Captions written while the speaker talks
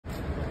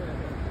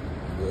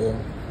Yeah.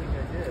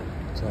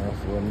 Time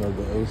for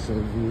another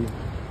ocean view.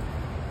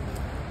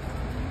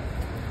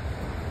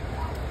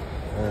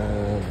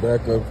 And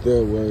back up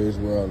that way is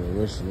where all the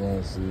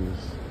restaurants is.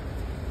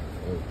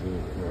 Up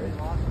that way.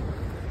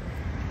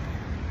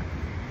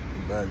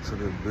 Back to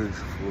the beach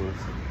for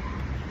us.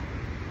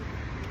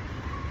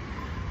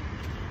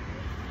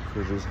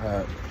 Cause it's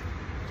hot.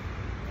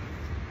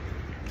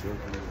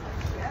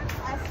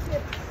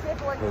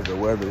 Cause the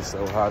weather's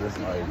so hot, it's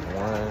like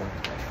 1.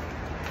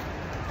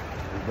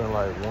 It's been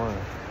like 1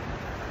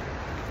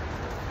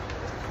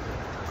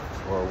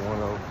 or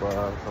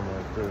 105, something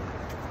like that.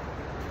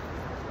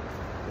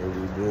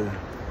 Every day.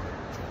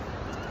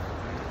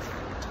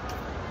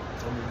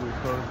 I'm gonna get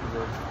close to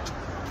that.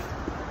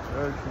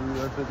 Actually,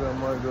 I think I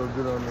might go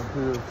get on the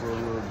pier for a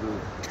little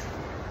bit.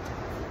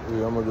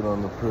 Yeah, I'm gonna get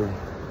on the pier.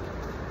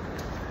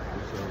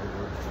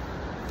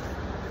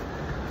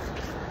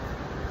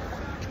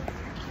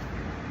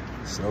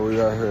 So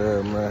we out here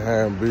at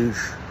Manhattan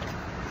Beach.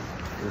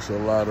 There's a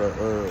lot of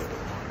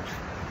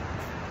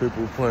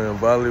people playing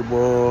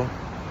volleyball.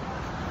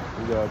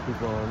 We got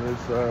people on this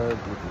side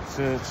with the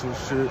tents and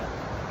shit.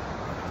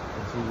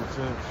 You see the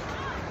tents?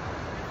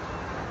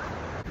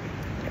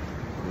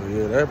 But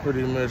yeah, that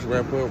pretty much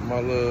wrap up my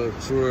little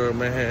tour of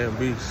Manhattan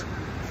Beach.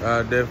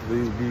 I'll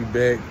definitely be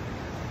back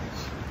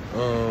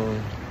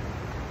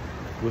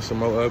with some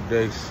more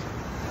updates.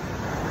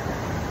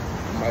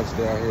 I might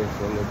stay out here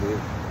for a little bit.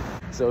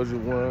 Soldier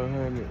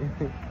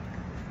 100.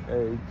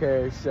 Hey,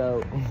 cash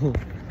out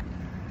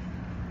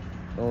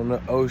on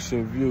the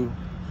ocean view.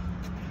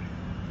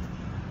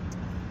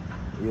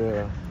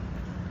 Yeah.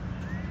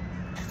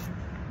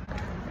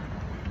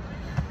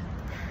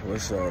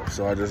 What's up?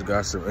 So I just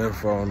got some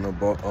info on the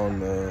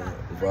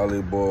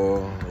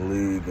volleyball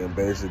league, and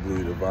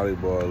basically the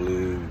volleyball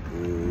league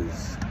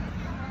is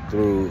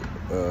through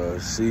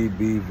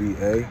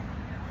CBVA.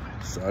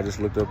 So I just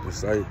looked up the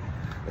site,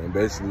 and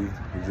basically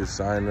you just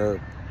sign up.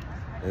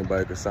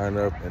 Anybody can sign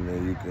up, and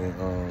then you can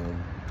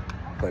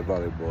play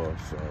volleyball.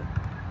 So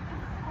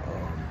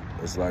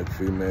it's like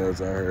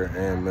females out here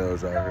and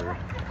males out here.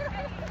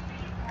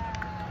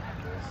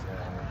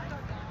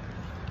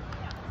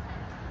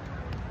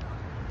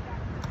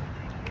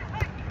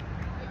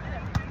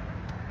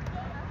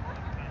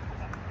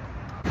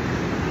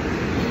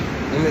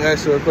 Let me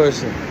ask you a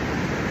question.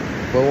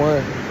 For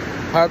one,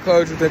 how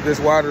cold you think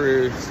this water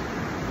is?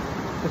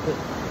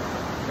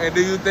 And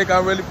do you think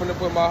I'm really finna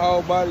put my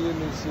whole body in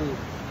this shit?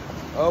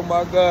 Oh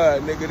my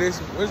God, nigga, this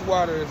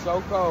water is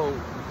so cold.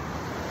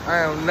 I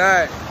am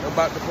not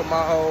about to put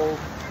my whole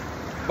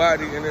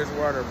body in this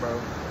water, bro.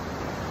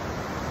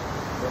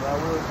 But I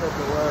will take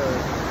the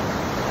word.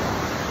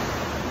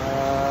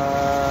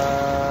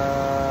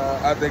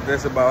 I think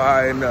that's about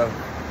high enough.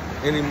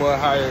 Any more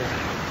higher,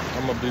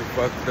 I'm gonna be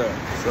fucked up.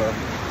 So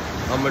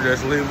I'm gonna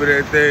just leave it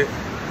at that.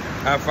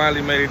 I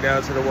finally made it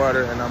down to the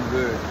water and I'm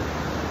good.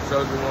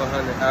 Soldier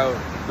 100 out.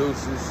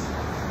 Deuces.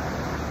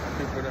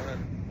 Keep it 100.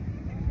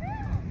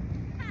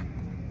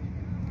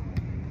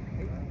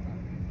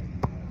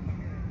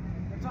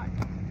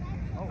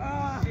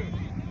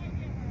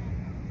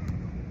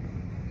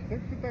 Tem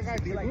que pegar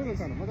de segura,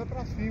 cara, manda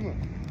pra cima.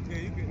 Yeah,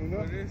 you can do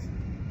this.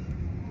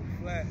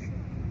 Flat.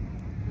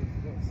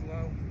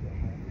 Slow.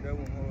 That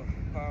one more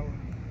power.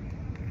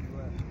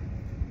 Flat.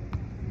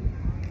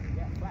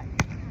 Yeah, flat.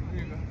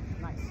 Here you go.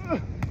 Nice.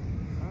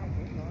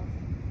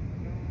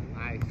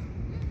 Nice.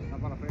 Tá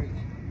para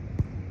frente.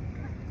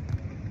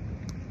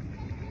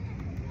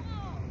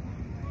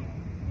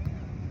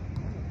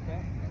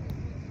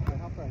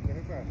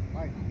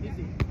 Vai.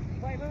 Easy.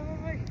 Vai.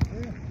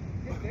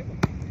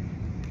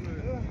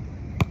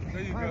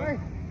 There you Vai.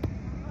 go.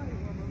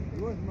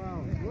 Duas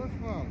mãos.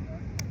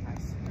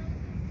 Nice.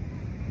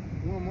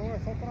 Uma mão é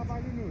só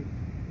trabalho inútil.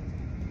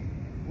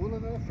 Pula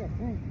nessa,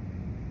 pum.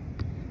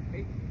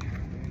 Ei.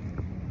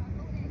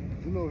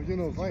 De novo, Se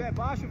vai. estiver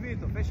baixo,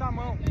 Vitor, fecha a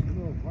mão. De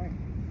novo, vai.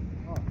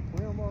 Ó,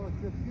 põe a bola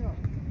aqui assim, ó.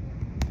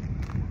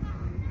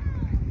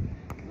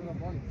 Põe a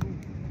bola em cima.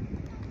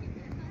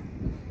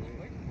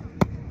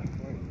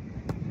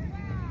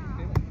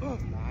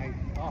 Nice.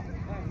 Ó.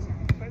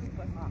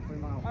 Ah, Foi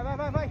mal.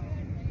 vai.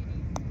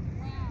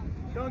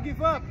 Don't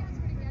give up.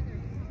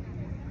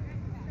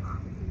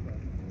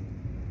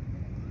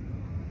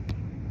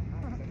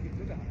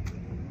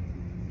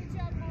 Good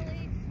job,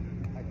 Molly.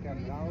 I can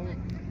now.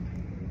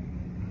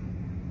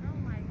 Oh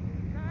my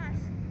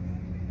gosh.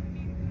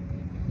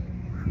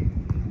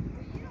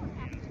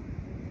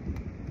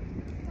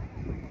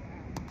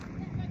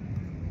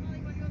 Molly,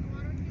 want to go in the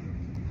water?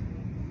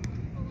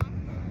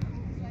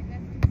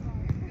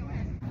 Go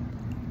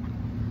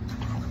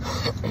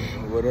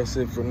ahead. Well, that's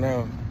it for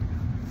now.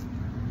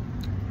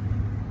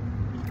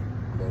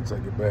 Gonna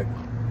take it back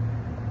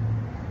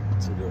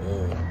to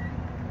the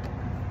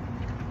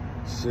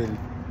city,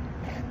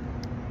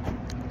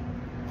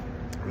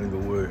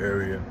 Inglewood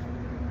area.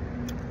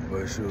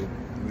 But shoot,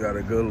 we got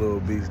a good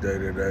little beach day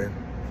today.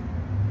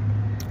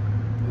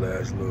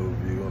 Last little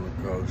view on the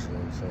coast, you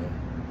know what I'm saying?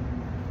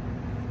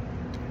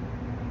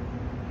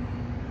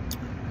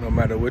 No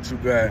matter what you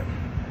got,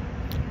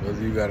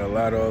 Whether you got a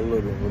lot or a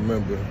little,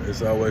 remember,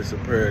 it's always a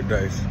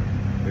paradise.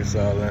 It's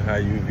all in how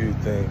you view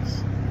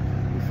things.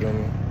 You feel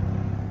me?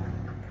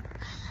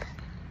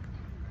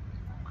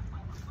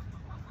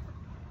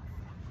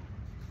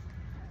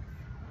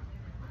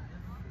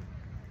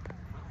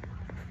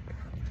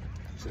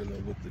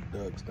 Chilling with the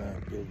ducks,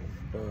 not giving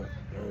a fuck.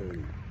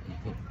 Hey.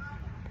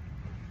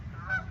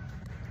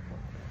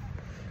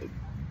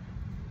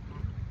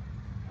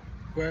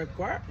 Quack,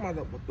 quack,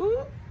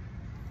 motherfucker.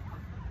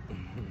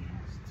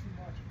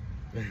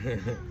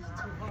 It's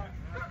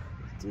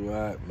too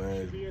hot,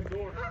 man.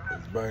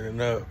 It's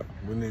burning up.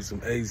 We need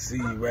some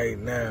AC right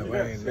now,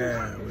 right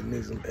now. We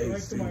need some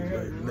AC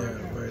right now,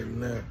 right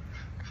now.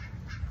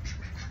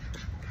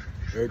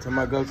 Every time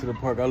I go to the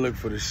park, I look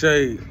for the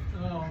shade.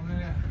 Oh,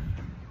 man.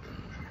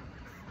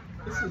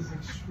 This is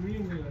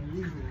extremely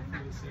unusual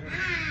for this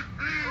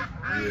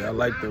area. Yeah, I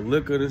like the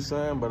look of the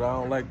sun, but I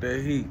don't like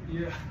that heat.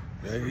 Yeah.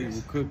 That heat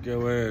will cook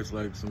your ass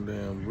like some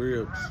damn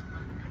ribs.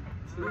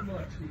 Too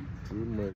much heat. Too much.